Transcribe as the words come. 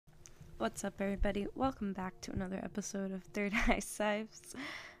What's up, everybody? Welcome back to another episode of Third Eye Sipes.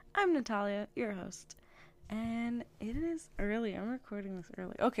 I'm Natalia, your host, and it is early. I'm recording this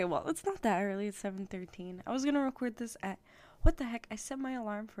early. Okay, well, it's not that early. It's 7:13. I was gonna record this at what the heck? I set my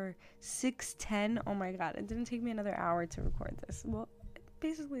alarm for 6:10. Oh my god! It didn't take me another hour to record this. Well, it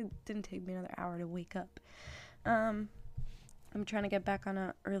basically didn't take me another hour to wake up. I'm trying to get back on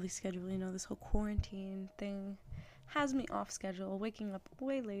an early schedule. You know, this whole quarantine thing has me off schedule, waking up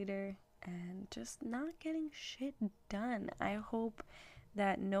way later and just not getting shit done. I hope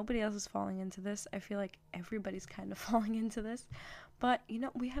that nobody else is falling into this. I feel like everybody's kind of falling into this, but you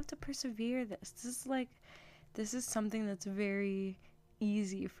know, we have to persevere. This is something that's very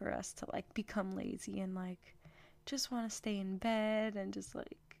easy for us to become lazy and just want to stay in bed and just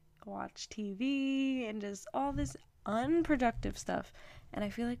watch TV and just all this unproductive stuff. And I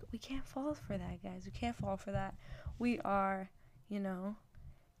feel like we can't fall for that, guys. We can't fall for that. We are,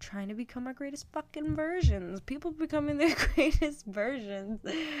 trying to become our greatest fucking versions. People becoming their greatest versions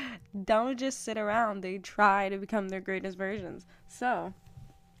don't just sit around. They try to become their greatest versions. So,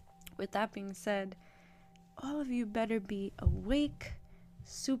 with that being said, all of you better be awake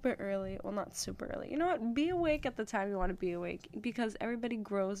super early. Well, not super early. You know what? Be awake at the time you want to be awake, because everybody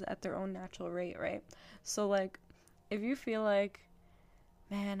grows at their own natural rate, right? So, if you feel like,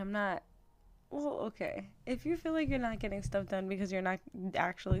 man, I'm not, well, okay. If you feel like you're not getting stuff done because you're not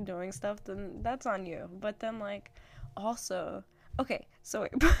actually doing stuff, then that's on you. But then, also, okay, so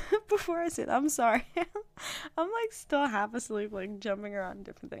wait, before I say that, I'm sorry. I'm, still half asleep, jumping around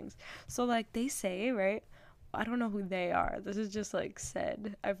different things. So, they say, right? I don't know who they are. This is just,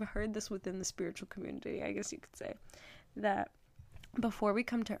 said. I've heard this within the spiritual community, I guess you could say, that before we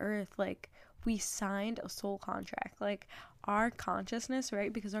come to Earth, we signed a soul contract. Our consciousness,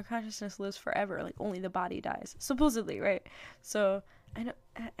 right? Because our consciousness lives forever. Only the body dies, supposedly, right? So I know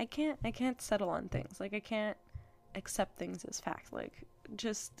I can't settle on things. I can't accept things as fact.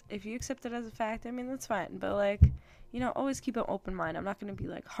 Just if you accept it as a fact, I mean, that's fine. But always keep an open mind. I'm not gonna be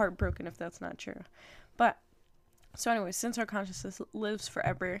heartbroken if that's not true. But so anyway, since our consciousness lives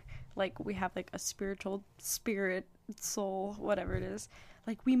forever, we have a spiritual spirit, soul, whatever it is,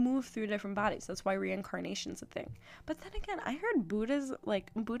 we move through different bodies. That's why reincarnation's a thing. But then again, I heard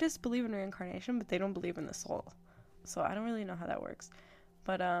Buddhists believe in reincarnation, but they don't believe in the soul. So I don't really know how that works.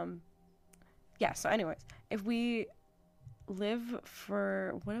 But yeah, so anyways, if we live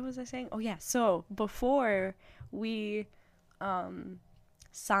for, what was I saying? Oh yeah, so before we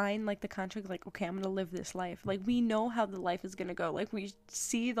sign the contract, okay, I'm gonna live this life, we know how the life is gonna go. We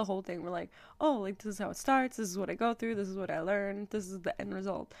see the whole thing. We're oh, this is how it starts, this is what I go through, this is what I learned, this is the end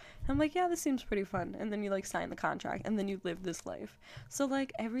result. And I'm yeah, this seems pretty fun. And then you sign the contract and then you live this life. So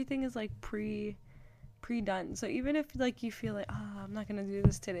everything is pre-done. So even if you feel I'm not gonna do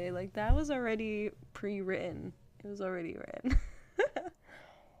this today, that was already pre-written. It was already written.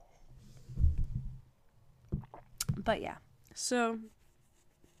 But yeah, so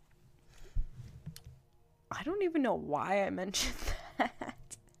I don't even know why I mentioned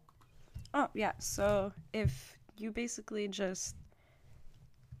that. Oh, yeah, so if you basically just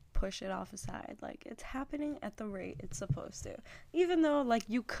push it off aside, it's happening at the rate it's supposed to. Even though,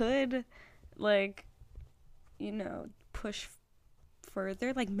 you could, push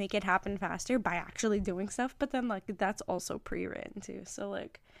further, make it happen faster by actually doing stuff, but then, that's also pre-written, too. So,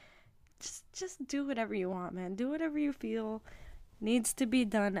 just do whatever you want, man. Do whatever you feel needs to be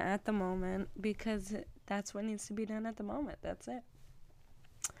done at the moment, because that's what needs to be done at the moment. That's it.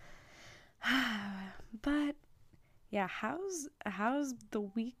 But yeah, how's the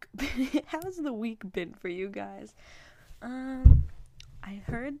week how's the week been for you guys? I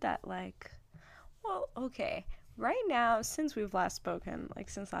heard that well, okay, right now, since we've last spoken,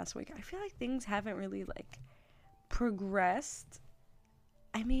 since last week, I feel things haven't really progressed.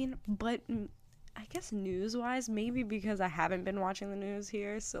 I mean, but I guess news-wise, maybe because I haven't been watching the news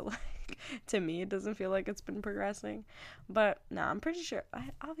here, so to me it doesn't feel like it's been progressing. But no, I'm pretty sure,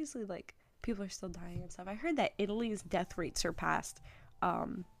 obviously people are still dying and stuff. I heard that Italy's death rate surpassed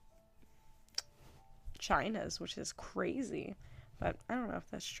China's, which is crazy, but I don't know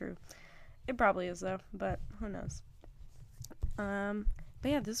if that's true. It probably is though, but who knows. But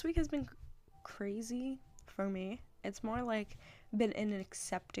yeah, this week has been crazy for me. It's more been an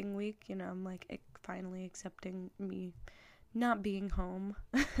accepting week, I'm finally accepting me not being home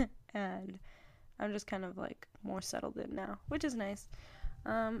and I'm just kind of more settled in now, which is nice.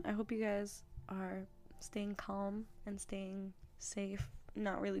 I hope you guys are staying calm and staying safe,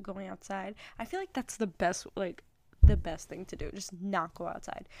 not really going outside. I feel that's the best thing to do, just not go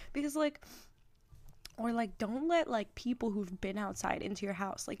outside, because Or, like, don't let, like, people who've been outside into your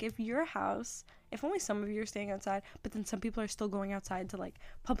house. Like, if only some of you are staying outside, but then some people are still going outside to, like,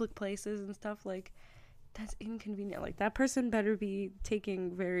 public places and stuff, like, that's inconvenient. Like, that person better be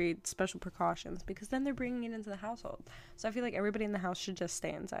taking very special precautions, because then they're bringing it into the household. So I feel like everybody in the house should just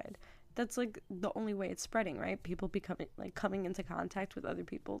stay inside. That's, like, the only way it's spreading, right? People becoming, like, coming into contact with other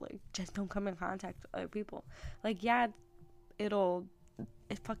people. Like, just don't come in contact with other people. Like, yeah, it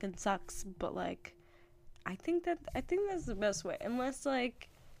fucking sucks, but, like, I think that's the best way. Unless, like,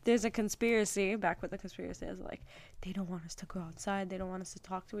 there's a conspiracy, back with the conspiracy is, like, they don't want us to go outside, they don't want us to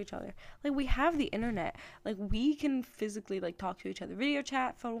talk to each other. Like, we have the internet. Like, we can physically, like, talk to each other. Video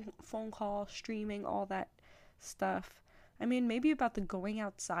chat, phone call, streaming, all that stuff. I mean, maybe about the going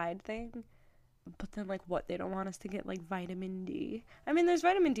outside thing, but then, like, what, they don't want us to get, like, vitamin D. I mean, there's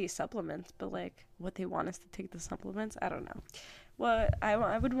vitamin D supplements, but, like, what, they want us to take the supplements? I don't know. Well,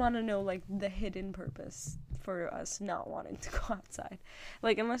 I would want to know, like, the hidden purpose for us not wanting to go outside.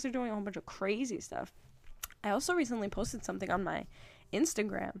 Like, unless they're doing a whole bunch of crazy stuff. I also recently posted something on my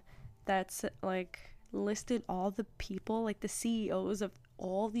Instagram that's, like, listed all the people, like, the CEOs of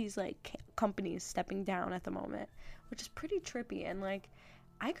all these, like, companies stepping down at the moment, which is pretty trippy. And, like,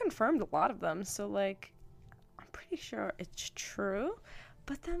 I confirmed a lot of them, so, like, I'm pretty sure it's true.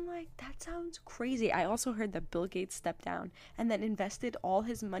 But then, like, that sounds crazy. I also heard that Bill Gates stepped down and then invested all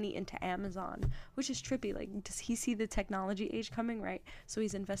his money into Amazon, which is trippy. Like, does he see the technology age coming, right? So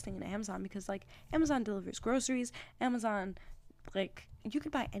he's investing in Amazon because, like, Amazon delivers groceries. Amazon, like, you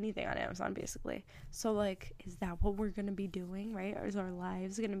could buy anything on Amazon, basically. So, like, is that what we're going to be doing, right? Or is our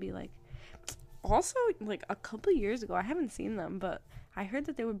lives going to be, like... Also, like, a couple years ago, I haven't seen them, but I heard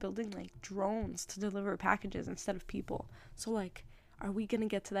that they were building, like, drones to deliver packages instead of people. So, like... Are we gonna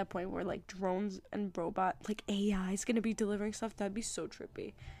get to that point where, like, drones and like, AI is gonna be delivering stuff? That'd be so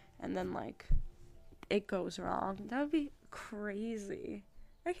trippy. And then, like, it goes wrong. That would be crazy.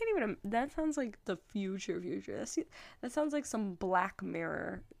 I can't even... That sounds like the future. That sounds like some Black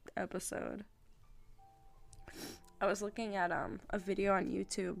Mirror episode. I was looking at a video on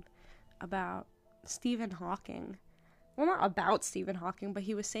YouTube about Stephen Hawking. Well, not about Stephen Hawking, but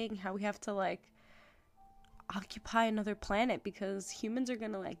he was saying how we have to, like, occupy another planet because humans are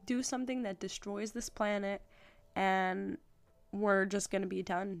gonna, like, do something that destroys this planet, and we're just gonna be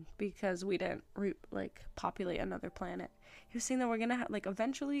done because we didn't populate another planet. He was saying that we're gonna like,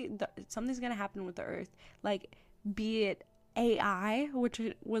 eventually something's gonna happen with the Earth, like, be it AI, which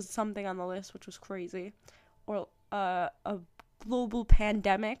was something on the list, which was crazy, or a global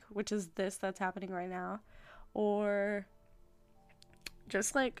pandemic, which is that's happening right now, or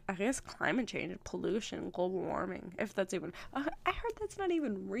just, like, I guess climate change, pollution, global warming, if that's even... I heard that's not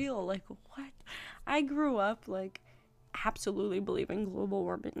even real. Like, what? I grew up, like, absolutely believing global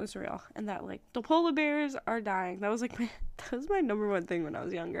warming was real, and that, like, the polar bears are dying. That was my number one thing when I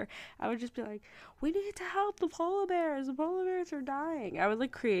was younger. I would just be like, we need to help the polar bears are dying. I would,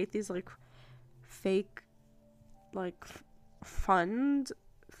 like, create these, like, fake, like, FundMes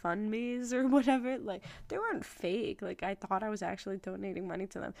or whatever. Like, they weren't fake. Like, I thought I was actually donating money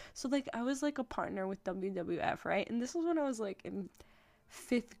to them. So, like, I was, like, a partner with WWF, right? And this was when I was, like, in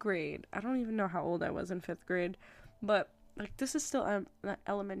 5th grade. I don't even know how old I was in 5th grade, but, like, this is still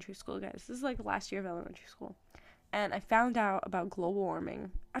elementary school, guys. This is, like, last year of elementary school. And I found out about global warming.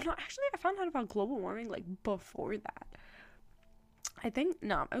 I found out about global warming, like, before that. I think,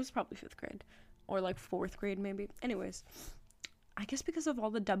 no, it was probably 5th grade. Or, like, 4th grade, maybe. Anyways, I guess because of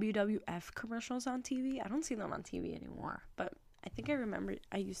all the WWF commercials on TV. I don't see them on TV anymore, but I think I remember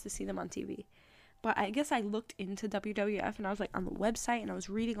I used to see them on TV. But I guess I looked into WWF, and I was, like, on the website, and I was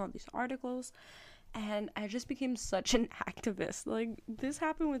reading all these articles, and I just became such an activist. Like, this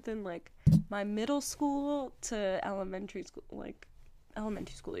happened within, like, my middle school to elementary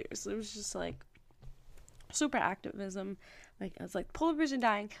school years. It was just, like, super activism. Like, I was like, polar bears are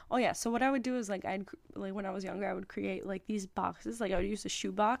dying. Oh yeah, so what I would do is, like, when I was younger, I would create, like, these boxes. Like, I would use a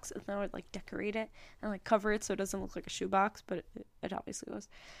shoe box, and then I would, like, decorate it and, like, cover it so it doesn't look like a shoe box, but it obviously was.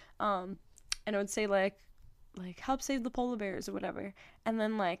 And I would say, like help save the polar bears or whatever. And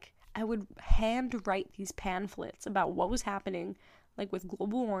then, like, I would hand write these pamphlets about what was happening, like, with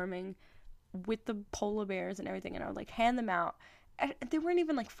global warming, with the polar bears and everything, and I would, like, hand them out. They weren't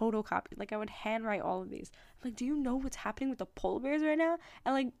even, like, photocopied. Like, I would handwrite all of these. I'm like, do you know what's happening with the polar bears right now?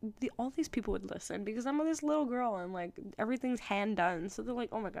 And, like, all these people would listen because I'm this little girl and, like, everything's hand done. So they're like,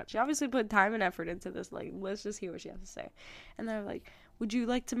 oh my god, she obviously put time and effort into this. Like, let's just hear what she has to say. And they're like, would you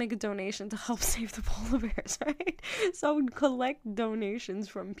like to make a donation to help save the polar bears, right? So I would collect donations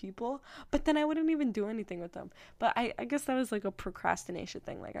from people, but then I wouldn't even do anything with them. But I guess that was like a procrastination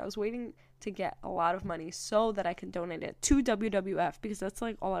thing. Like I was waiting to get a lot of money so that I could donate it to WWF, because that's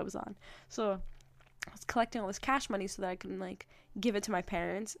like all I was on. So I was collecting all this cash money so that I could like give it to my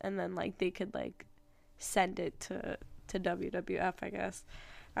parents, and then like they could like send it to WWF, I guess.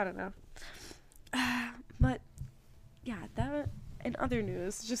 I don't know. But yeah, that, in other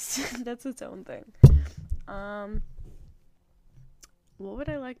news, just that's its own thing. What would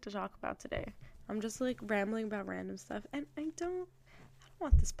I like to talk about today? I'm just like rambling about random stuff, and I don't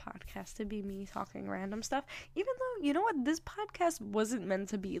want this podcast to be me talking random stuff, even though, you know what, this podcast wasn't meant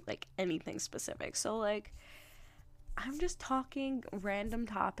to be like anything specific. So like I'm just talking random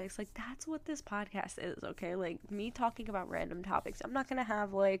topics. Like that's what this podcast is, okay? Like me talking about random topics. I'm not gonna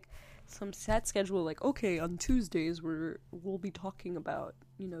have like some set schedule, like, okay, on Tuesdays we'll be talking about,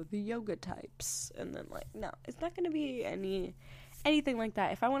 you know, the yoga types, and then like, no, it's not gonna be anything like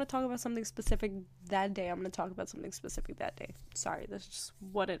that. If I want to talk about something specific that day, I'm going to talk about something specific that day. Sorry, that's just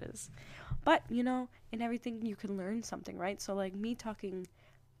what it is. But, you know, in everything you can learn something, right? So, like, me talking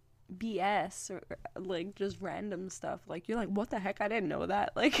BS or, like, just random stuff, like, you're like, what the heck? I didn't know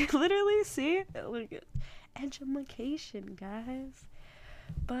that. Like, literally, see? Like, education, guys.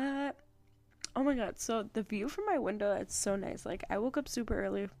 But oh my god, so the view from my window, it's so nice. Like, I woke up super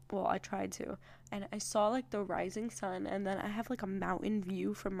early. Well, I tried to. And I saw, like, the rising sun. And then I have, like, a mountain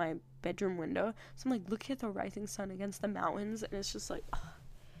view from my bedroom window. So I'm, like, looking at the rising sun against the mountains. And it's just, like, oh,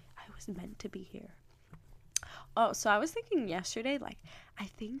 I was meant to be here. Oh, so I was thinking yesterday, like, I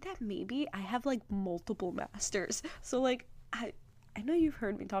think that maybe I have, like, multiple masters. So, like, I know you've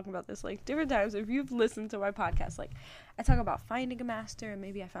heard me talk about this, like, different times. If you've listened to my podcast, like, I talk about finding a master, and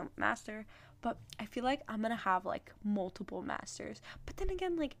maybe I found a master, but I feel like I'm gonna have, like, multiple masters. But then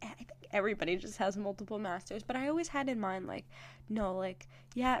again, like, I think everybody just has multiple masters, but I always had in mind, like, no, like,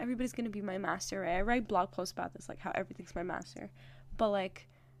 yeah, everybody's gonna be my master, right? I write blog posts about this, like, how everything's my master, but, like,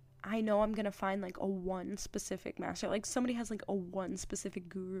 I know I'm gonna find, like, a one specific master. Like, somebody has, like, a one specific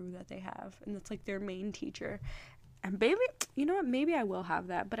guru that they have, and that's, like, their main teacher. And maybe, you know what, maybe I will have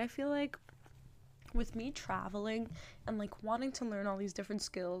that, but I feel like with me traveling and, like, wanting to learn all these different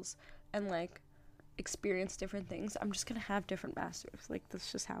skills and, like, experience different things, I'm just gonna have different masters. Like,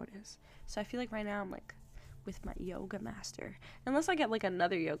 that's just how it is. So I feel like right now I'm, like, with my yoga master. Unless I get, like,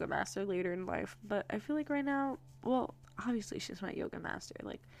 another yoga master later in life. But I feel like right now, well, obviously she's my yoga master.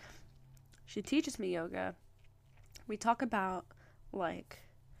 Like, she teaches me yoga. We talk about, like,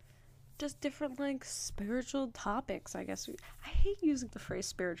 just different, like, spiritual topics, I guess. I hate using the phrase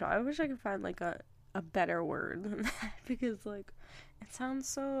spiritual. I wish I could find, like, a better word than that, because, like, it sounds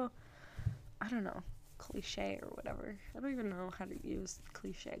so, I don't know, cliche or whatever. I don't even know how to use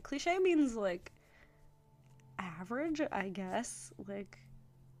cliche. Cliche means, like, average, I guess. Like,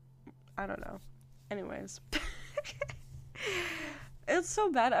 I don't know. Anyways. It's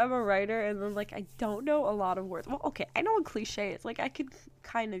so bad I'm a writer, and then, like, I don't know a lot of words. Well, okay, I know what cliche is. Like, I could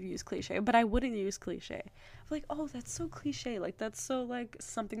kind of use cliche, but I wouldn't use cliche. I'm like, oh, that's so cliche. Like, that's so, like,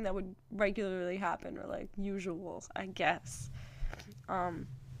 something that would regularly happen, or, like, usual, I guess. But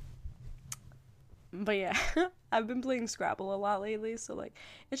yeah, I've been playing Scrabble a lot lately, so, like,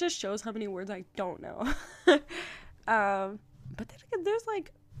 it just shows how many words I don't know. But then again,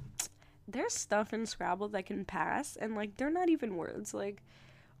 there's stuff in Scrabble that can pass, and, like, they're not even words. Like,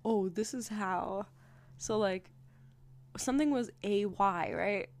 oh, this is how. So, like, something was A-Y,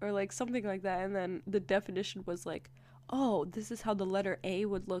 right? Or, like, something like that, and then the definition was, like, oh, this is how the letter A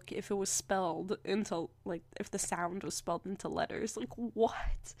would look if it was spelled into, like, if the sound was spelled into letters. Like,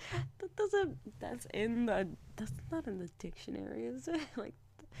 what? That's not in the dictionary, is it? Like,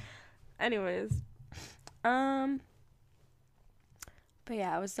 anyways. But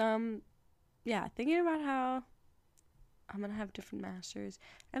yeah, I was, thinking about how I'm gonna have different masters,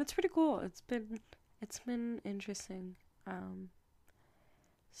 and it's pretty cool. It's been interesting,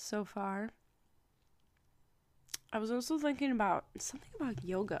 so far. I was also thinking about something about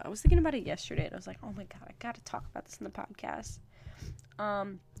yoga. I was thinking about it yesterday, and I was like, oh my god, I gotta talk about this in the podcast. I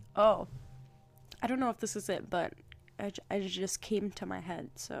don't know if this is it, but I just came to my head,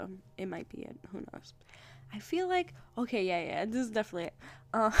 so it might be it. Who knows? I feel like, okay, yeah, this is definitely it.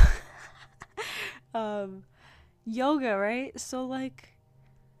 Yoga, right? So, like,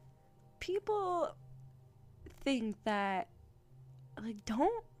 people think that, like,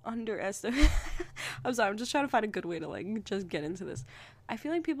 don't underestimate. I'm sorry, I'm just trying to find a good way to, like, just get into this. I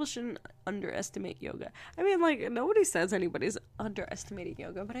feel like people shouldn't underestimate yoga. I mean, like, nobody says anybody's underestimating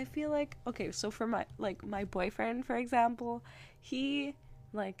yoga, but I feel like, okay, so for my boyfriend, for example, he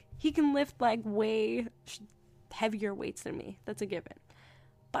can lift, like, way heavier weights than me. That's a given.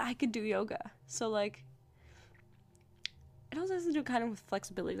 But I could do yoga. So, like, it also has to do kind of with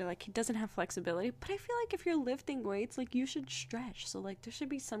flexibility. Like, he doesn't have flexibility, but I feel like if you're lifting weights, like, you should stretch. So, like, there should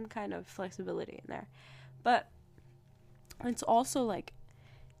be some kind of flexibility in there. But it's also, like,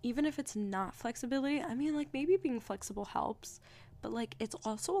 even if it's not flexibility, I mean, like, maybe being flexible helps, but, like, it's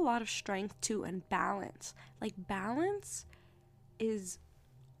also a lot of strength, too, and balance. Like, balance is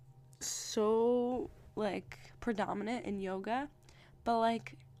so, like, predominant in yoga, but,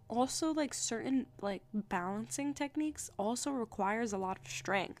 like, also, like, certain, like, balancing techniques also requires a lot of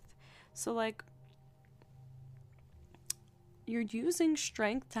strength. So, like, you're using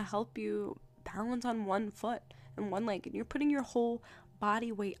strength to help you balance on one foot and one leg, and you're putting your whole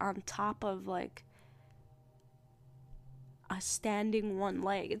body weight on top of, like, a standing one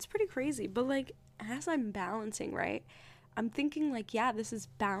leg. It's pretty crazy, but, like, as I'm balancing, right, I'm thinking, like, yeah, this is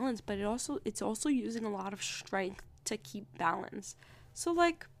balance, but it's also using a lot of strength to keep balance. So,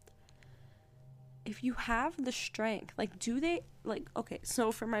 if you have the strength, like, do they, like, okay,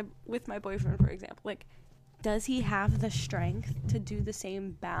 so with my boyfriend, for example, like, does he have the strength to do the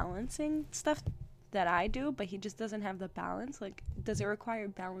same balancing stuff that I do, but he just doesn't have the balance? Like, does it require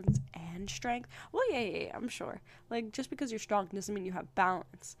balance and strength? Well, yeah, I'm sure. Like, just because you're strong doesn't mean you have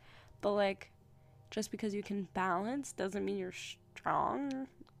balance. But, like, just because you can balance doesn't mean you're strong.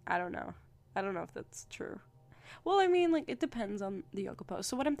 I don't know if that's true. Well, I mean, like, it depends on the yoga pose.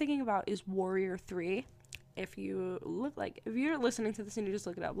 So what I'm thinking about is Warrior 3. If you're listening to this and you just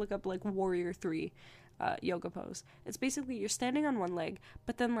look up, like, Warrior 3 yoga pose. It's basically you're standing on one leg,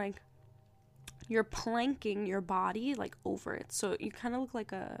 but then, like, you're planking your body, like, over it. So you kind of look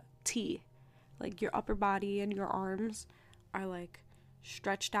like a T. Like, your upper body and your arms are, like,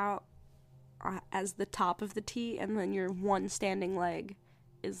 stretched out as the top of the T, and then your one standing leg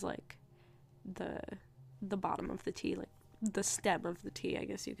is, like, the bottom of the T, like, the stem of the T, I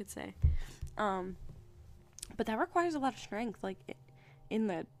guess you could say. But that requires a lot of strength, like, in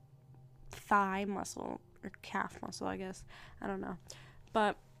the thigh muscle, or calf muscle, I guess. I don't know.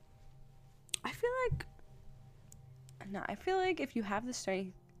 But I feel like if you have the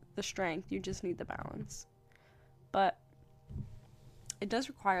strength, you just need the balance. But it does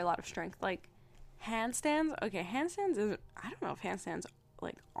require a lot of strength. Like, handstands, okay, I don't know if handstands,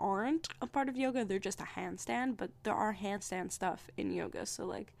 like, aren't a part of yoga, they're just a handstand, but there are handstand stuff in yoga, so,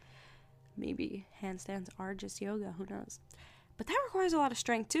 like, maybe handstands are just yoga, who knows. But that requires a lot of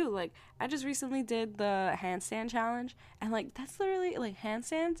strength, too. Like, I just recently did the handstand challenge, and, like, that's literally, like,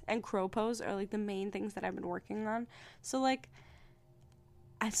 handstands and crow pose are, like, the main things that I've been working on. So, like,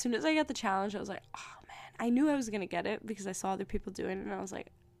 as soon as I got the challenge, I was like, oh, man, I knew I was gonna get it because I saw other people doing it, and I was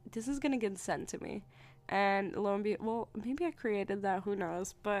like, this is gonna get sent to me. And lo and behold, well, maybe I created that, who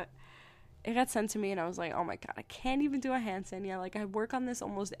knows, but it got sent to me, and I was like, oh my god, I can't even do a handstand yet. Like, I work on this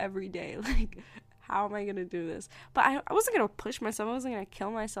almost every day. Like, how am I gonna do this? But I wasn't gonna push myself. I wasn't gonna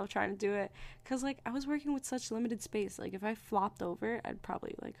kill myself trying to do it, because, like, I was working with such limited space. Like, if I flopped over, I'd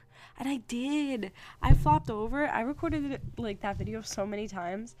probably, like, and I did. I flopped over. I recorded it, like, that video so many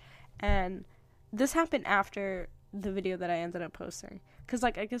times, and this happened after the video that I ended up posting. Because,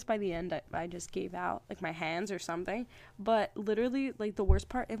 like, I guess by the end, I just gave out, like, my hands or something. But literally, like, the worst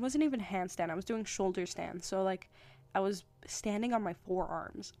part, it wasn't even handstand. I was doing shoulder stand. So, like, I was standing on my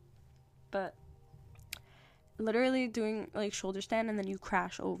forearms. But literally doing, like, shoulder stand and then you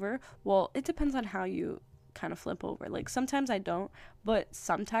crash over. Well, it depends on how you kind of flip over. Like, sometimes I don't. But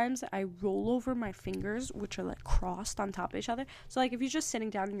sometimes I roll over my fingers, which are, like, crossed on top of each other. So, like, if you're just sitting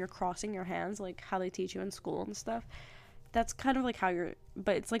down and you're crossing your hands, like, how they teach you in school and stuff, that's kind of like how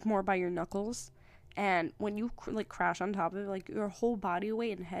but it's, like, more by your knuckles. And when you, like, crash on top of it, like, your whole body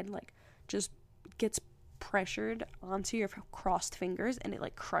weight and head, like, just gets pressured onto your crossed fingers, and it,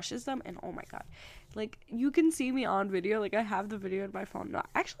 like, crushes them. And oh my god, like, you can see me on video. Like, I have the video in my phone. No,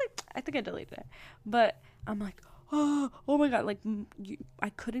 actually, I think I deleted it, but I'm like, oh my god, like,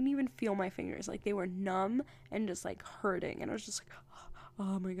 I couldn't even feel my fingers. Like, they were numb and just, like, hurting, and I was just like,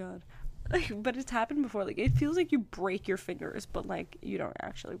 oh my god. Like, but it's happened before. Like, it feels like you break your fingers, but, like, you don't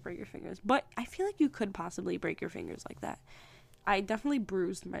actually break your fingers. But I feel like you could possibly break your fingers like that. I definitely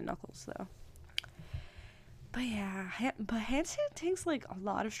bruised my knuckles, though. But yeah, but handstand takes, like, a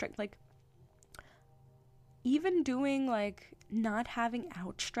lot of strength. Like, even doing, like, not having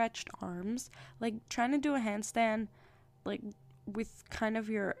outstretched arms, like, trying to do a handstand, like, with kind of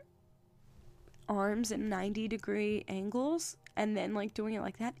your arms in 90-degree angles and then like doing it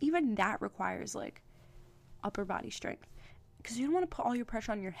like that, even that requires like upper body strength, because you don't want to put all your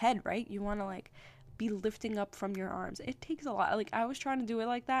pressure on your head, right? You want to like be lifting up from your arms. It takes a lot. Like, I was trying to do it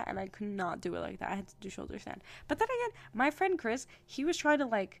like that and I could not do it like that. I had to do shoulder stand. But then again, my friend Chris, he was trying to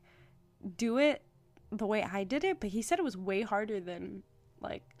like do it the way I did it, but he said it was way harder than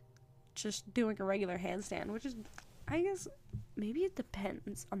like just doing a regular handstand, which is, I guess, maybe it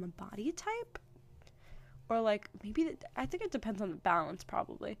depends on the body type, or like maybe I think it depends on the balance,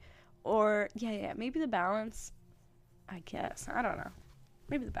 probably, or yeah, maybe the balance, I guess. I don't know,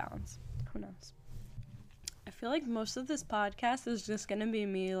 maybe the balance, who knows. I feel like most of this podcast is just gonna be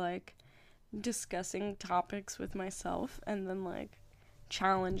me like discussing topics with myself and then like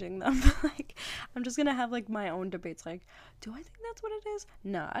challenging them. Like, I'm just gonna have like my own debates, like, do I think that's what it is?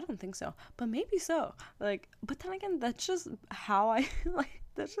 No, I don't think so, but maybe so. Like, but then again, that's just how I like,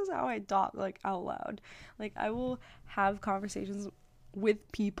 that's just how I talk, like, out loud. Like, I will have conversations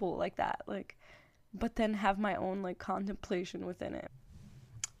with people like that, like, but then have my own like contemplation within it.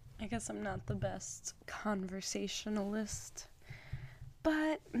 I guess I'm not the best conversationalist,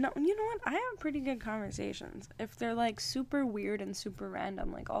 but no, you know what? I have pretty good conversations. If they're like super weird and super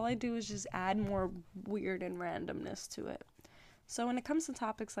random, like all I do is just add more weird and randomness to it. So when it comes to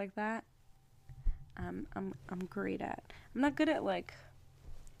topics like that, I'm great at. I'm not good at like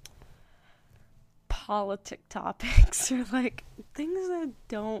politic topics or like things that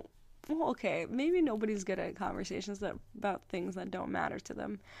don't. Well, okay, maybe nobody's good at conversations about things that don't matter to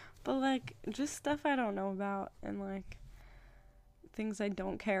them, but like just stuff I don't know about and like things I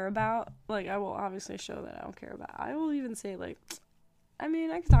don't care about, like I will obviously show that I don't care about. I will even say like, I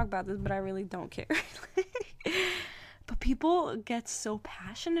mean, I can talk about this, but I really don't care. But people get so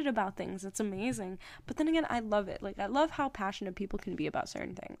passionate about things. It's amazing. But then again, I love it. Like, I love how passionate people can be about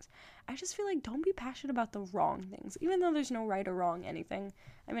certain things. I just feel like don't be passionate about the wrong things, even though there's no right or wrong anything.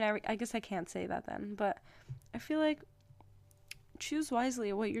 I mean, I guess I can't say that then, but I feel like choose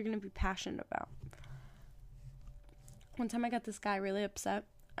wisely what you're going to be passionate about. One time I got this guy really upset,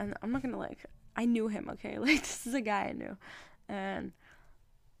 and I'm not going to like, I knew him, okay? Like, this is a guy I knew. And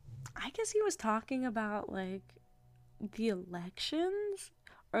I guess he was talking about, like, the elections,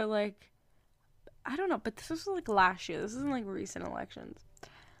 or like, I don't know, but this was like last year. This isn't like recent elections.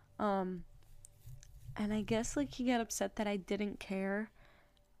 And I guess like he got upset that I didn't care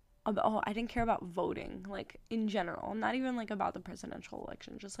about voting, like in general, not even like about the presidential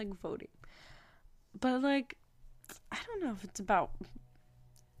election, just like voting. But like, I don't know if it's about,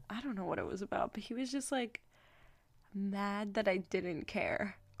 I don't know what it was about, but he was just like mad that I didn't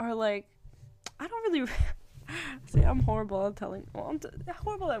care, or like, I don't really see, I'm horrible at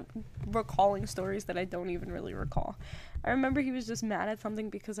horrible at recalling stories that I don't even really recall. I remember he was just mad at something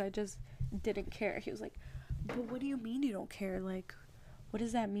because I just didn't care. He was like, but what do you mean you don't care? Like, what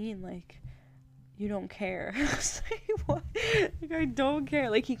does that mean? Like, you don't care? I was like, what? Like, I don't care.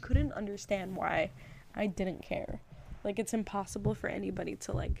 Like, he couldn't understand why I didn't care. Like, it's impossible for anybody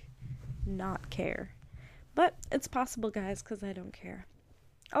to, like, not care. But it's possible, guys, because I don't care.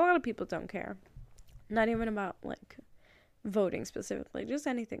 A lot of people don't care. Not even about, like, voting specifically. Just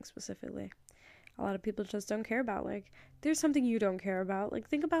anything specifically. A lot of people just don't care about, like, there's something you don't care about. Like,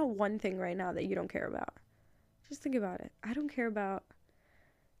 think about one thing right now that you don't care about. Just think about it. I don't care about,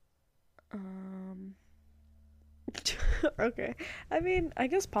 okay. I mean, I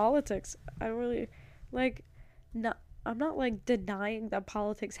guess politics. I really, like, no, I'm not, like, denying that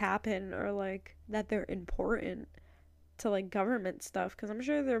politics happen or, like, that they're important to, like, government stuff. Because I'm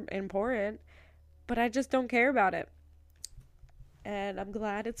sure they're important. But I just don't care about it. And I'm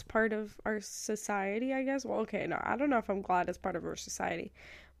glad it's part of our society, I guess. Well, okay, no, I don't know if I'm glad it's part of our society.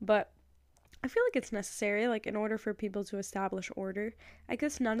 But I feel like it's necessary, like, in order for people to establish order. I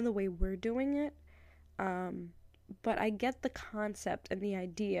guess not in the way we're doing it. But I get the concept and the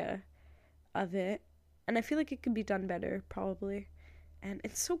idea of it. And I feel like it could be done better, probably. And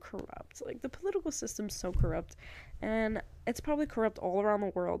it's so corrupt. Like, the political system's so corrupt. And it's probably corrupt all around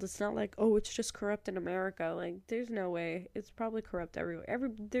the world. It's not like, oh, it's just corrupt in America. Like, there's no way. It's probably corrupt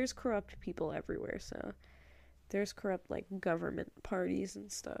everywhere. There's corrupt people everywhere, so there's corrupt, like, government parties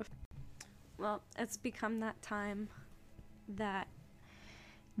and stuff. Well, it's become that time that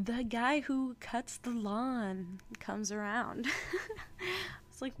the guy who cuts the lawn comes around.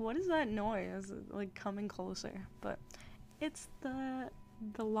 It's like, what is that noise? Like, coming closer. But it's the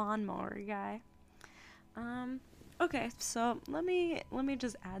lawnmower guy. Okay, so let me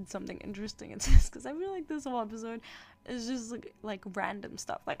just add something interesting into this, because I feel like this whole episode is just like random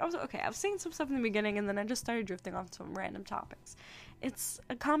stuff. Like, I was saying some stuff in the beginning, and then I just started drifting off to some random topics. It's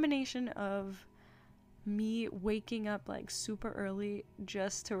a combination of me waking up like super early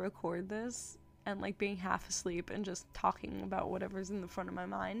just to record this, and like being half asleep and just talking about whatever's in the front of my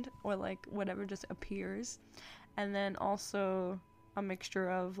mind, or like whatever just appears. And then also a mixture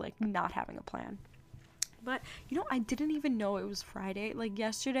of like not having a plan. But I didn't even know it was Friday. Like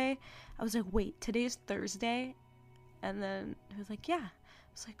yesterday I was like, wait, today's Thursday. And then it was like, yeah.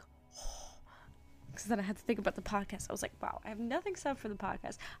 I was like, because then I had to think about the podcast. I was like, wow, I have nothing set for the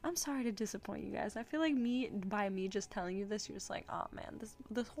podcast. I'm sorry to disappoint you guys. I feel like by me just telling you this, you're just like, oh man,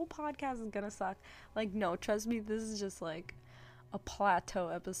 this whole podcast is gonna suck. Like, no, trust me, this is just like a plateau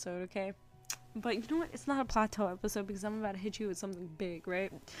episode, okay? But you know what? It's not a plateau episode because I'm about to hit you with something big,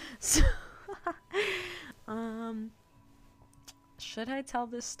 right? So, should I tell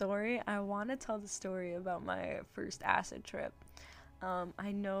this story? I want to tell the story about my first acid trip.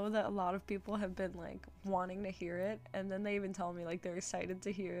 I know that a lot of people have been like wanting to hear it, and then they even tell me like they're excited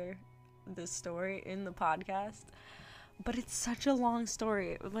to hear this story in the podcast. But it's such a long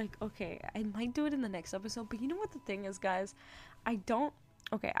story. Like, okay, I might do it in the next episode, but you know what the thing is, guys? I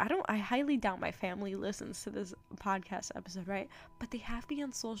highly doubt my family listens to this podcast episode, right? But they have me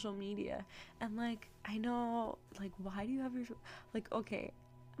on social media, and like, I know, like, why do you have your, like, okay,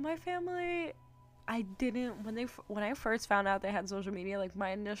 my family, I didn't, when I first found out they had social media, like,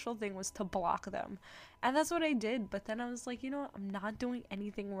 my initial thing was to block them, and that's what I did. But then I was like, I'm not doing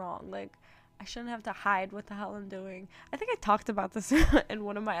anything wrong, like, I shouldn't have to hide what the hell I'm doing. I think I talked about this in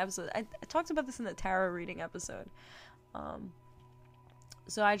one of my episodes. I talked about this in the tarot reading episode.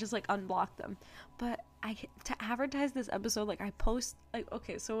 So I just like unblocked them. But to advertise this episode, like, I post, like,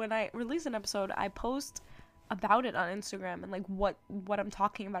 okay, so when I release an episode, I post about it on Instagram and like what I'm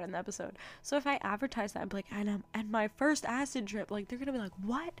talking about in the episode. So if I advertise that, I'd be like, and my first acid trip, like, they're gonna be like,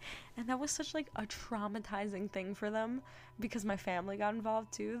 what? And that was such like a traumatizing thing for them, because my family got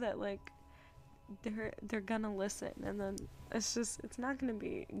involved too, that like they're gonna listen, and then it's not gonna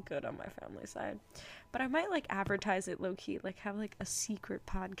be good on my family side. But I might like advertise it low-key, like have like a secret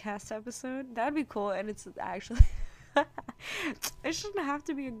podcast episode. That'd be cool. And it's actually it shouldn't have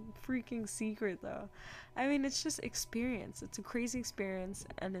to be a freaking secret though. I mean, it's just experience. It's a crazy experience,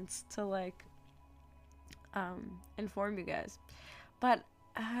 and it's to like inform you guys. But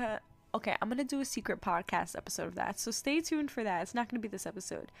okay, I'm gonna do a secret podcast episode of that, so stay tuned for that. It's not gonna be this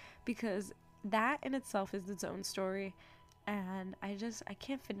episode, because that in itself is its own story, and I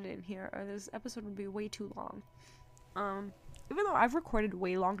can't fit it in here, or this episode would be way too long. Even though I've recorded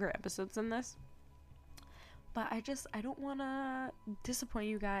way longer episodes than this, but I don't want to disappoint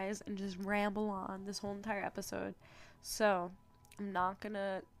you guys and just ramble on this whole entire episode. So I'm not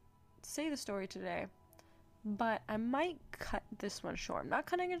gonna say the story today, but I might cut this one short. I'm not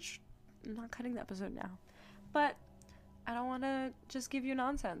cutting the episode now, but I don't want to just give you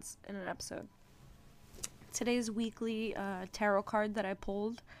nonsense in an episode. Today's weekly tarot card that I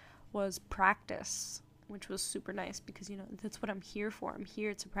pulled was practice, which was super nice, because that's what I'm here for. I'm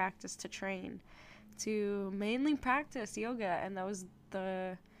here to practice, to train, to mainly practice yoga, and that was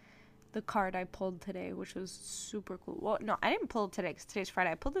the card I pulled today, which was super cool. Well, no, I didn't pull it today because today's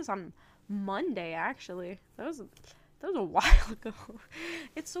Friday. I pulled this on Monday, actually. That was a while ago.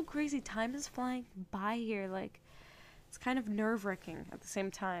 It's so crazy. Time is flying by here. Like, it's kind of nerve-wracking at the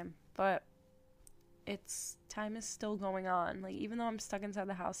same time, but time is still going on. Like, even though I'm stuck inside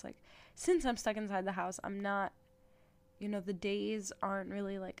the house, like, since I'm stuck inside the house, I'm not, the days aren't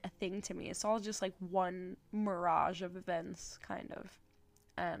really like a thing to me. It's all just like one mirage of events, kind of.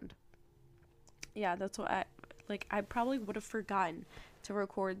 And yeah, that's what I probably would have forgotten to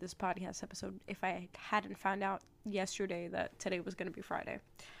record this podcast episode if I hadn't found out yesterday that today was going to be Friday.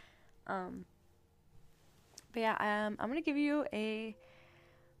 But yeah, I'm going to give you a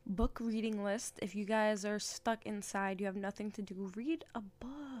book reading list. If you guys are stuck inside, you have nothing to do, read a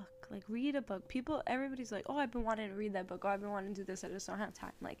book. Like, read a book. Everybody's like, oh, I've been wanting to read that book. Oh, I've been wanting to do this. I just don't have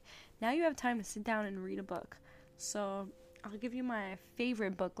time. Like, now you have time to sit down and read a book. So I'll give you my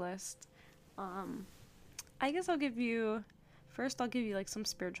favorite book list. I guess I'll give you like some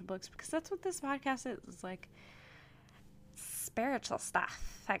spiritual books, because that's what this podcast is. It's like spiritual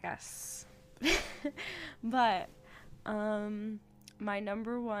stuff, I guess. But my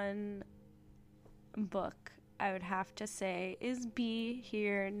number one book, I would have to say, is Be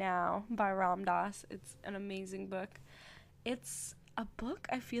Here Now by Ram Dass. It's an amazing book. It's a book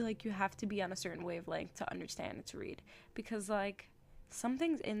I feel like you have to be on a certain wavelength to understand and to read, because like some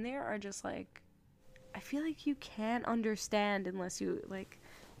things in there are just like, I feel like you can't understand unless you like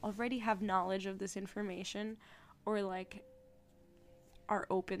already have knowledge of this information, or like are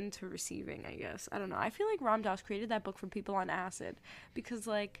open to receiving, I guess. I don't know. I feel like Ram Dass created that book for people on acid, because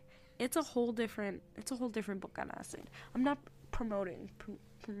like it's a whole different book on acid. I'm not promoting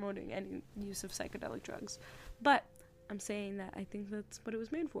any use of psychedelic drugs, but I'm saying that I think that's what it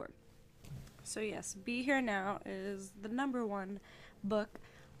was made for. So yes, Be Here Now is the number one book.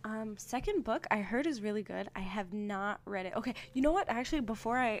 Second book I heard is really good. I have not read it. Okay, you know what? Actually,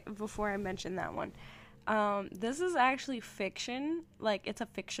 before I mention that one, this is actually fiction. Like, it's a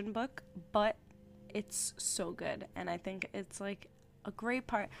fiction book, but it's so good, and I think it's like a great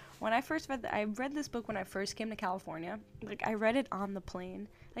part. When I first I read this book when I first came to California. Like, I read it on the plane.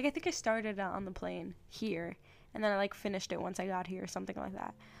 Like, I think I started on the plane here, and then I like finished it once I got here, something like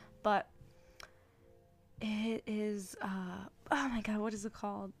that. But it is, oh my god, what is it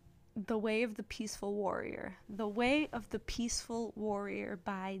called? The Way of the Peaceful Warrior. The Way of the Peaceful Warrior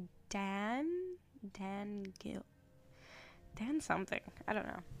by Dan something. I don't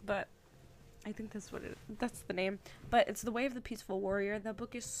know. But I think that's the name. But it's The Way of the Peaceful Warrior. That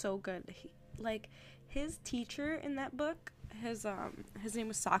book is so good. His teacher in that book, his name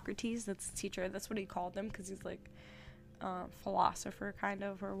was Socrates. That's the teacher. That's what he called him, because he's like philosopher kind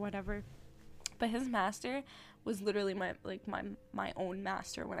of, or whatever. But his master was literally my own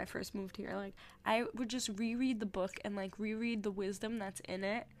master when I first moved here. Like, I would just reread the book and like reread the wisdom that's in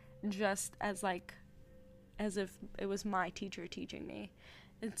it, just as if it was my teacher teaching me.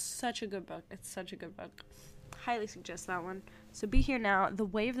 It's such a good book. Highly suggest that one. So Be Here Now, The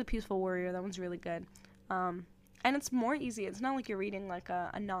Way of the Peaceful Warrior. That one's really good. And it's more easy. It's not like you're reading like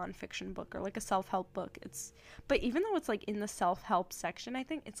a non-fiction book or like a self-help book. But even though it's like in the self-help section, I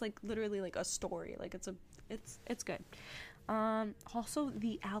think it's like literally like a story. Like, it's good. Also,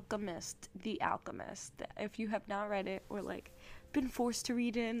 The Alchemist. If you have not read it, or like been forced to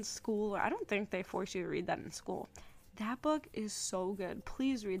read it in school, or I don't think they force you to read that in school. That book is so good.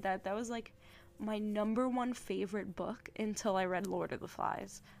 Please read that. That was like my number one favorite book until I read Lord of the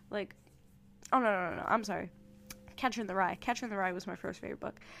Flies. Like, oh no, I'm sorry. Catcher in the Rye. Catcher in the Rye was my first favorite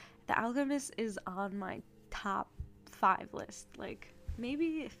book. The Alchemist is on my top 5 list. Like,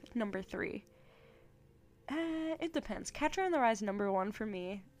 maybe number 3. It depends. Catcher in the Rye is number 1 for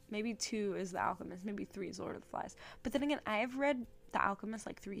me. Maybe 2 is The Alchemist. Maybe 3 is Lord of the Flies. But then again, I've read The Alchemist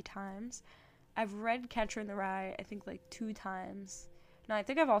like 3 times. I've read Catcher in the Rye, I think, like 2 times. No, I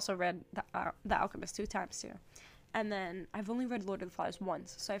think I've also read The Alchemist 2 times too. And then I've only read Lord of the Flies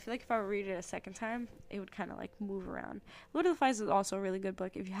once. So I feel like if I were to read it a second time, it would kind of like move around. Lord of the Flies is also a really good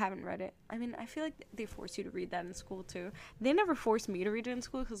book if you haven't read it. I mean, I feel like they force you to read that in school too. They never forced me to read it in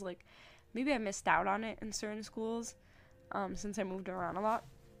school because like maybe I missed out on it in certain schools since I moved around a lot.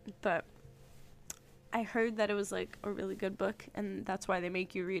 But I heard that it was like a really good book, and that's why they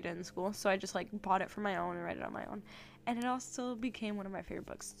make you read it in school. So I just like bought it for my own and read it on my own. And it also became one of my favorite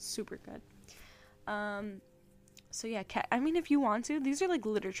books. Super good. So yeah, I mean, if you want to, these are like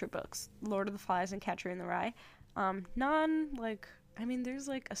literature books. Lord of the Flies and Catcher in the Rye. There's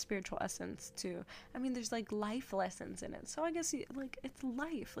like a spiritual essence too. I mean, there's like life lessons in it. So I guess it's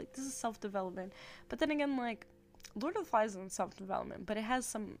life. Like, this is self-development. But then again, like, Lord of the Flies isn't self-development, but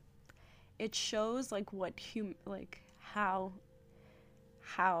it shows like how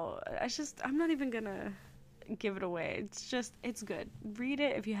I'm not even gonna give it away. It's good. Read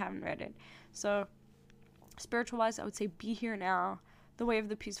it if you haven't read it. So, spiritual wise, I would say Be Here Now, The Way of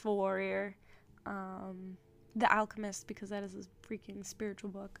the Peaceful Warrior, The Alchemist, because that is a freaking spiritual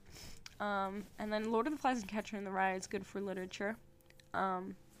book, and then Lord of the Flies and Catcher in the Rye is good for literature.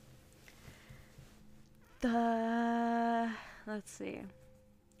 Let's see,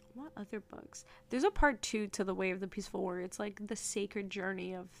 what other books? There's a part 2 to The Way of the Peaceful Warrior. It's like the sacred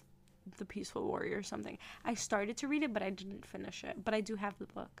journey of the Peaceful Warrior or something. I started to read it, but I didn't finish it, but I do have the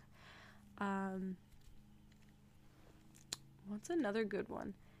book. What's another good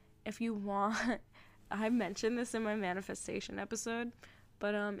one? If you want, I mentioned this in my manifestation episode,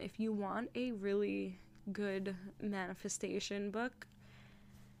 but if you want a really good manifestation book,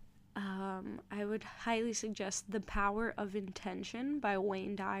 I would highly suggest The Power of Intention by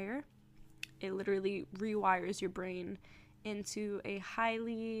Wayne Dyer. It literally rewires your brain into a high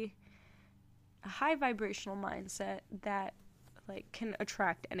vibrational mindset that like can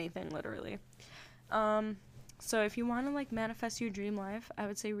attract anything, literally. So if you want to like manifest your dream life, I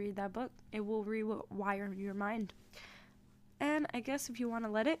would say read that book. It will rewire your mind. And I guess if you want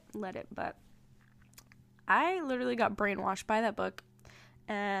to let it, but I literally got brainwashed by that book,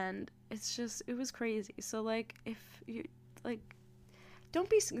 and it was crazy. So like, if you like, don't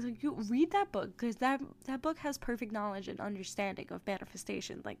be like, you read that book, because that book has perfect knowledge and understanding of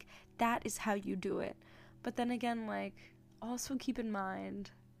manifestation. Like, that is how you do it. But then again, like, also keep in mind,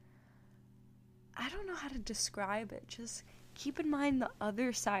 I don't know how to describe it. Just keep in mind the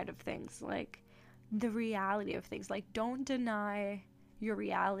other side of things, like the reality of things. Like, don't deny your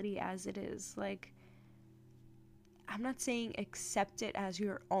reality as it is. Like, I'm not saying accept it as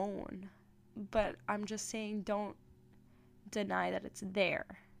your own, but I'm just saying don't deny that it's there.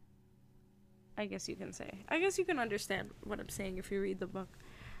 I guess you can say. I guess you can understand what I'm saying if you read the book.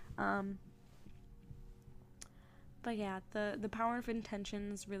 But yeah, the Power of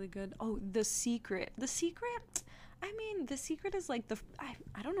Intention is really good. Oh, The Secret. The Secret, I mean, The Secret is like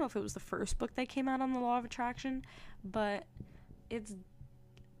I don't know if it was the first book that came out on the Law of Attraction, but it's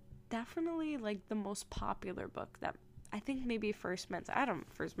definitely like the most popular book that I think maybe first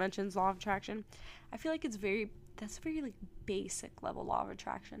mentions Law of Attraction. I feel like that's a very like basic level Law of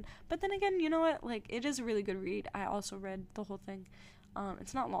Attraction. But then again, you know what? Like, it is a really good read. I also read the whole thing.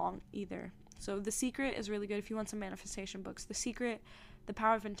 It's not long either. So The Secret is really good if you want some manifestation books. The Secret, The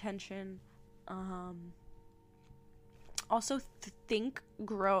Power of Intention, also Think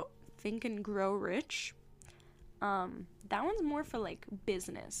and Grow Rich. That one's more for like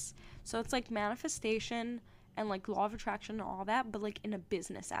business. So it's like manifestation and like Law of Attraction and all that, but like in a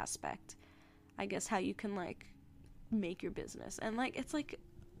business aspect. I guess how you can like make your business. And like it's like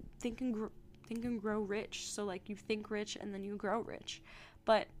think and grow rich. So like you think rich and then you grow rich.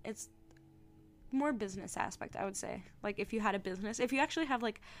 But it's more business aspect, I would say. Like if you had a business, if you actually have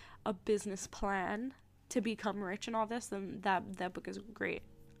like a business plan to become rich and all this, then that book is great.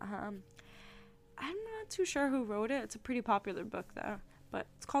 I'm not too sure who wrote it. It's a pretty popular book though, but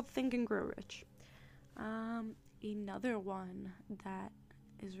it's called Think and Grow Rich. Another one that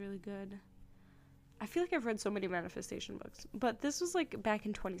is really good. I feel like I've read so many manifestation books, but this was like back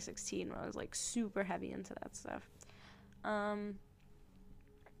in 2016 when I was like super heavy into that stuff.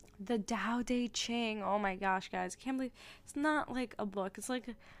 The Tao Te Ching. Oh my gosh, guys. I can't believe it's not like a book. It's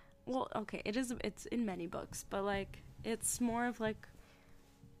like, well, okay, it's in many books, but like it's more of like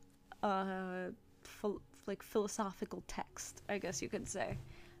philosophical text, I guess you could say.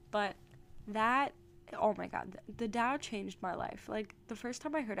 But that, oh my god, the Tao changed my life. Like the first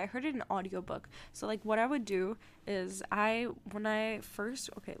time I heard it in an audiobook. So like what I would do is I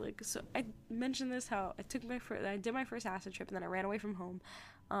mentioned this, how I did my first acid trip and then I ran away from home.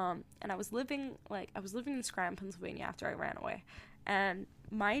 And I was living in Scranton, Pennsylvania after I ran away. And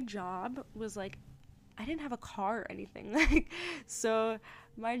my job was like, I didn't have a car or anything. Like, so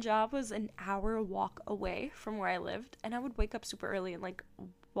my job was an hour walk away from where I lived, and I would wake up super early and like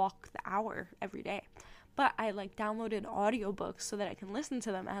walk the hour every day. But I like downloaded audiobooks so that I can listen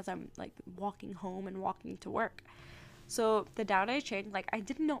to them as I'm like walking home and walking to work. So the Tao Te Ching, like I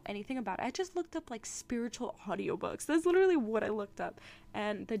didn't know anything about it. I just looked up like spiritual audiobooks. That's literally what I looked up.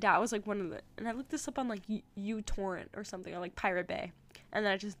 And the Tao was like one of the, and I looked this up on like uTorrent or something, or like Pirate Bay. And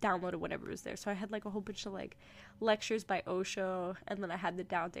then I just downloaded whatever was there. So I had like a whole bunch of like lectures by Osho, and then I had the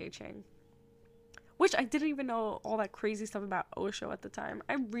Tao Te Ching, which I didn't even know all that crazy stuff about Osho at the time.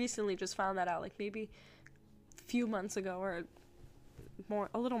 I recently just found that out, like maybe a few months ago, or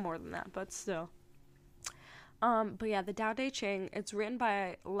a little more than that, but still. But yeah, the Tao Te Ching, it's written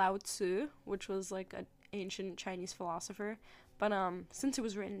by Lao Tzu, which was like an ancient Chinese philosopher. But since it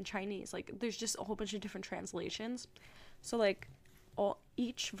was written in Chinese, like there's just a whole bunch of different translations. So like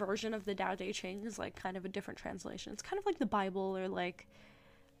each version of the Tao Te Ching is like kind of a different translation. It's kind of like the Bible or like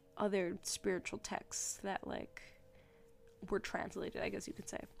other spiritual texts that like were translated, I guess you could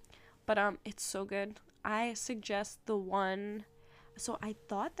say. But it's so good. I suggest the one. So I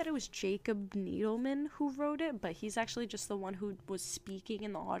thought that it was Jacob Needleman who wrote it, but he's actually just the one who was speaking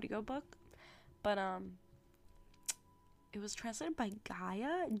in the audiobook. But it was translated by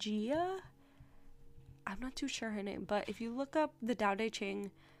Gia. I'm not too sure her name, but if you look up the Tao Te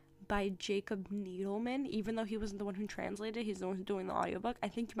Ching by Jacob Needleman, even though he wasn't the one who translated, he's the one who's doing the audiobook, I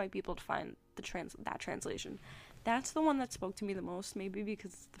think you might be able to find that translation. That's the one that spoke to me the most, maybe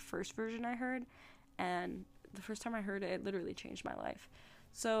because it's the first version I heard, and the first time I heard it, it literally changed my life.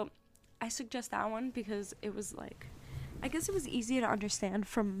 So I suggest that one because it was like, I guess it was easy to understand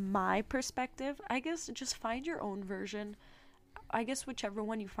from my perspective. I guess just find your own version. I guess whichever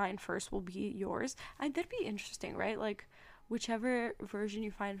one you find first will be yours. That'd be interesting, right? Like whichever version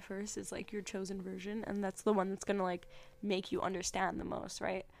you find first is like your chosen version, and that's the one that's gonna like make you understand the most,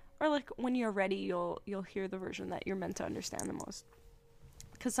 right? Or like when you're ready, you'll hear the version that you're meant to understand the most.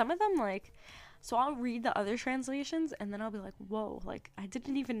 Because some of them, like, so I'll read the other translations and then I'll be like, whoa, like I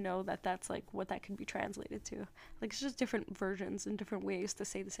didn't even know that that's like what that could be translated to. Like it's just different versions and different ways to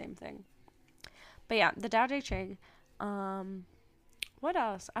say the same thing. But yeah, the Tao Te Ching. What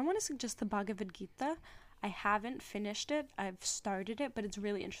else? I want to suggest the Bhagavad Gita. I haven't finished it. I've started it, but it's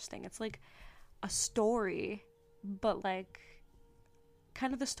really interesting. It's like a story but like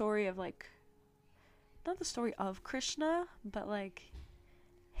kind of the story of like, not the story of Krishna, but like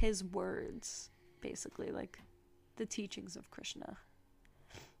his words, basically, like the teachings of Krishna.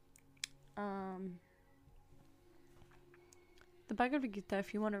 The Bhagavad Gita,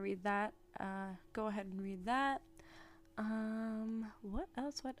 if you want to read that, go ahead and read that.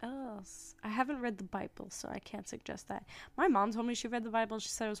 What else? I haven't read the Bible, so I can't suggest that. My mom told me she read the Bible. She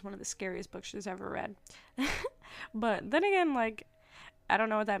said it was one of the scariest books she's ever read. But then again, like, I don't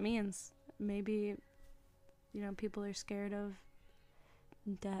know what that means. Maybe, people are scared of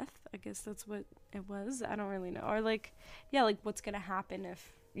death. I guess that's what it was. I don't really know. Or like, yeah, like what's gonna happen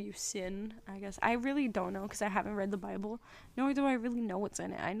if you sin, I guess. I really don't know because I haven't read the Bible, nor do I really know what's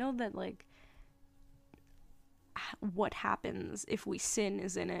in it. I know that like what happens if we sin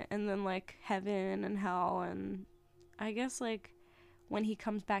is in it, and then like heaven and hell, and I guess like when he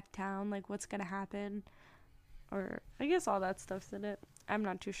comes back down, like what's gonna happen, or I guess all that stuff's in it. I'm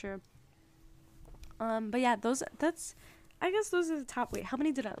not too sure. But yeah, I guess those are the top. Wait, how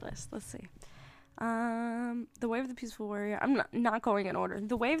many did I list? Let's see. The Way of the Peaceful Warrior. I'm not going in order.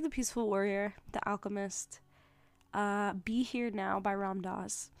 The Way of the Peaceful Warrior, The Alchemist, Be Here Now by Ram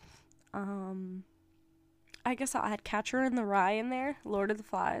Dass. I guess I'll add Catcher in the Rye in there. Lord of the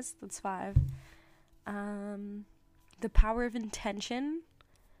Flies. That's 5. The Power of Intention,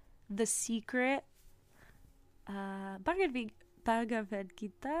 The Secret, Bhagavad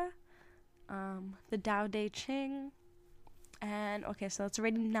Gita, the Tao Te Ching, and okay, so that's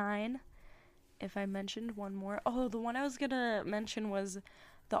already 9. If I mentioned one more. Oh, the one I was gonna mention was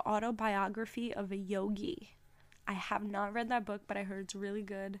The Autobiography of a Yogi. I have not read that book, but I heard it's really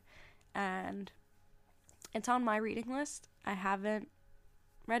good, and it's on my reading list. I haven't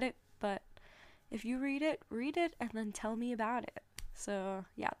read it, but if you read it and then tell me about it. So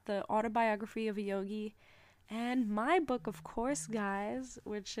yeah, The Autobiography of a Yogi. And my book, of course, guys,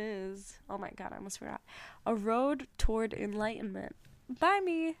 which is, oh my god, I almost forgot, A Road Toward Enlightenment by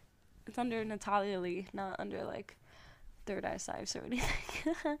me. It's under Natalia Lee, not under, like, Third Eye Sives or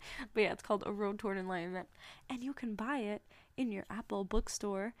anything. But yeah, it's called A Road Toward Enlightenment. And you can buy it in your Apple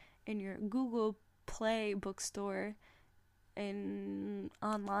bookstore, in your Google Play bookstore,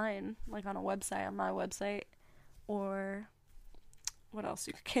 online, like on a website, on my website, or what else?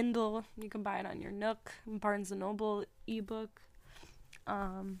 Your Kindle. You can buy it on your Nook, Barnes & Noble ebook.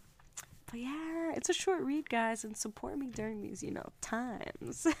 But yeah, it's a short read, guys, and support me during these,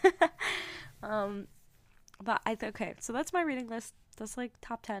 times. But okay, so that's my reading list. That's like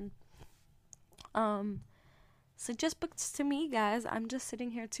top 10. Suggest books to me, guys. I'm just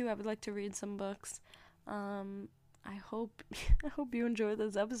sitting here too. I would like to read some books. I hope you enjoyed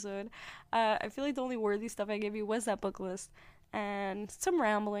this episode. I feel like the only worthy stuff I gave you was that book list and some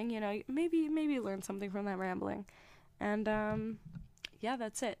rambling. Maybe learn something from that rambling. And yeah,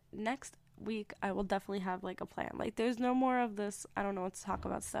 that's it. Next week I will definitely have like a plan. Like there's no more of this I don't know what to talk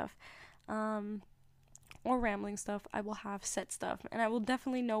about stuff. Or rambling stuff. I will have set stuff, and I will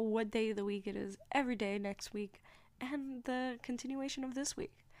definitely know what day of the week it is every day next week and the continuation of this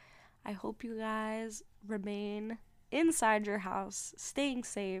week. I hope you guys remain inside your house, staying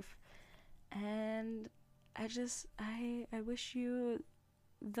safe, and I wish you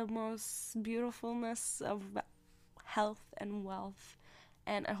the most beautifulness of health and wealth,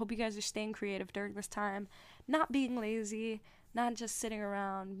 and I hope you guys are staying creative during this time, not being lazy, not just sitting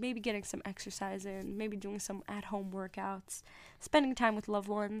around, maybe getting some exercise in, maybe doing some at-home workouts, spending time with loved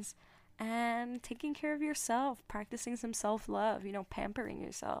ones, and taking care of yourself, practicing some self-love, pampering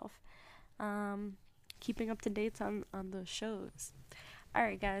yourself, keeping up to date on the shows.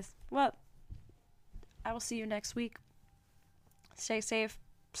 Alright, guys. Well, I will see you next week. Stay safe,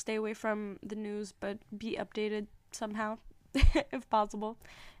 stay away from the news, but be updated somehow, if possible,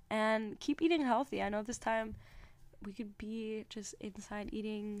 and keep eating healthy. I know this time we could be just inside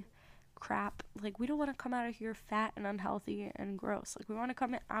eating crap. Like, we don't want to come out of here fat and unhealthy and gross. Like, we want to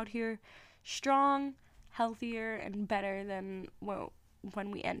come out here strong, healthier, and better than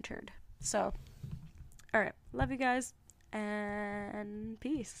when we entered. So, alright. Love you guys, and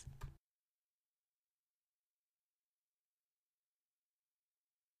peace.